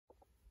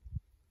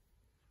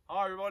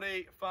Hi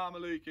everybody, Farmer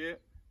Luke here.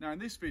 Now in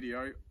this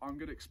video, I'm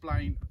going to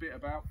explain a bit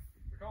about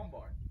the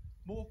combine,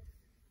 more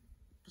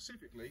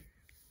specifically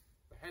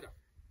the header.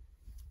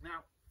 Now,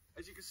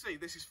 as you can see,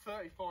 this is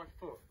 35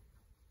 foot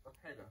of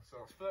header, so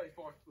it's 35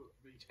 foot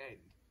of each end.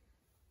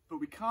 But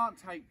we can't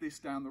take this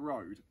down the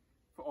road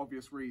for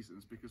obvious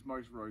reasons, because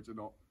most roads are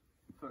not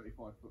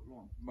 35 foot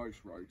long, most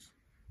roads.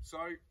 So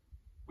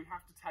we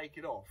have to take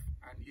it off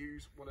and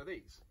use one of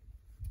these,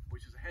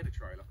 which is a header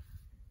trailer.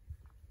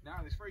 Now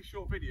in this very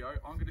short video,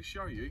 I'm going to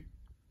show you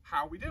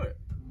how we do it.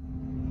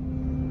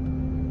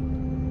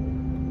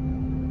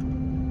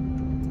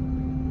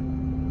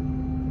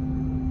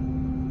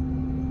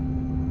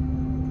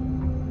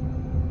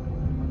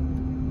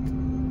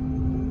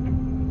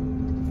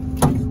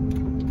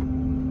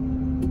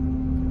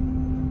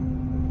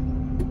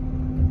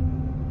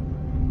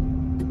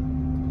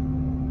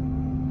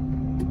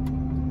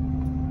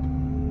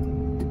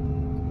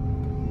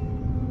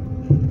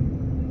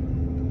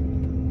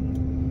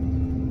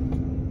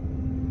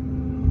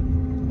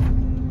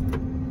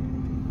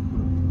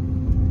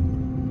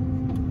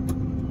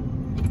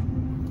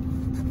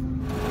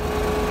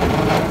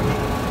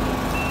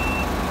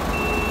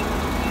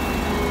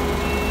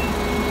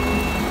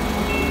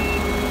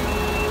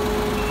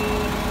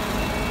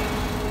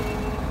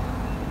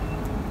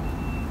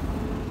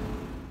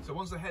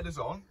 Once the header's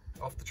on,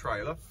 off the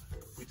trailer,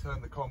 we turn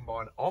the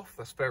combine off.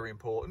 That's very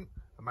important,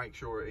 and make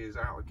sure it is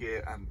out of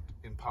gear and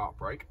in park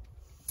brake.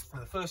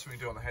 And the first thing we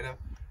do on the header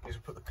is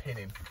we put the pin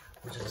in,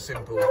 which is a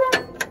simple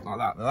like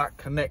that. Now that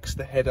connects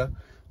the header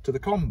to the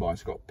combine.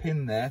 It's got a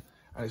pin there,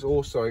 and it's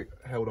also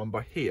held on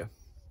by here,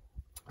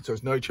 so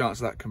there's no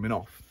chance of that coming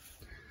off.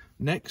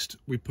 Next,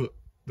 we put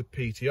the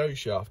PTO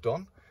shaft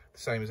on, the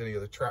same as any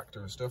other tractor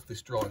and stuff.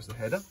 This drives the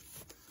header,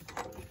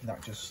 and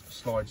that just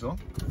slides on.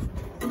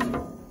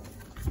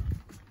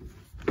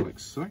 Like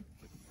so.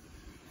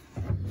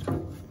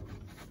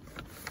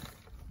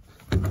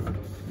 A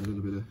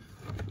little bit of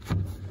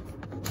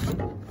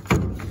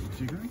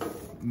jiggering,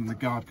 and the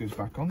guard goes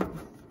back on.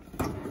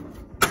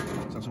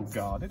 So that's all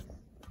guarded.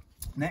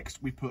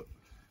 Next, we put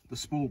the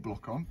spool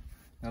block on.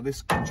 Now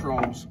this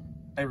controls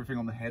everything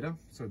on the header,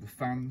 so the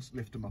fans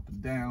lift them up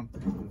and down, the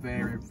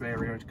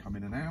vario to come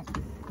in and out.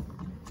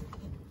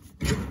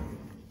 You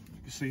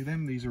can see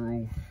them, these are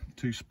all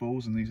 2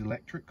 spools, and these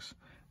electrics,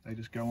 they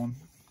just go on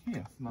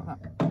here, like that.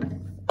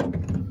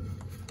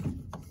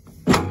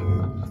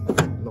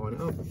 Line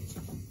it up.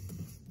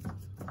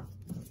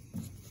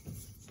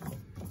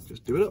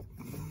 Just do it up.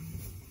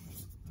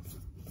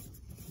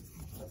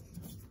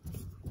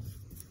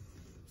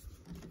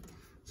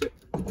 That's it.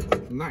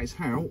 And that is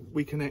how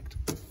we connect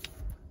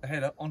the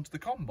header onto the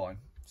combine.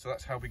 So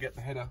that's how we get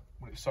the header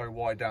when it's so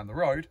wide down the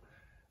road,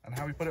 and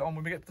how we put it on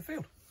when we get to the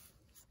field.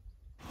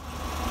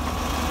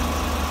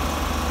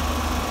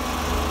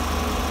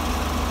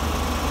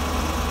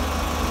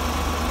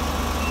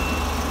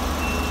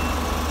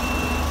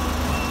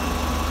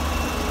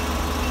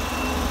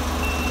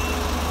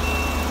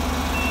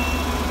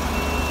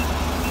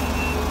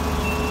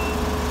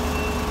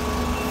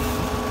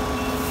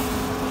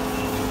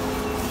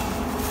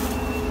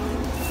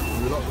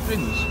 Lots of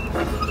pins.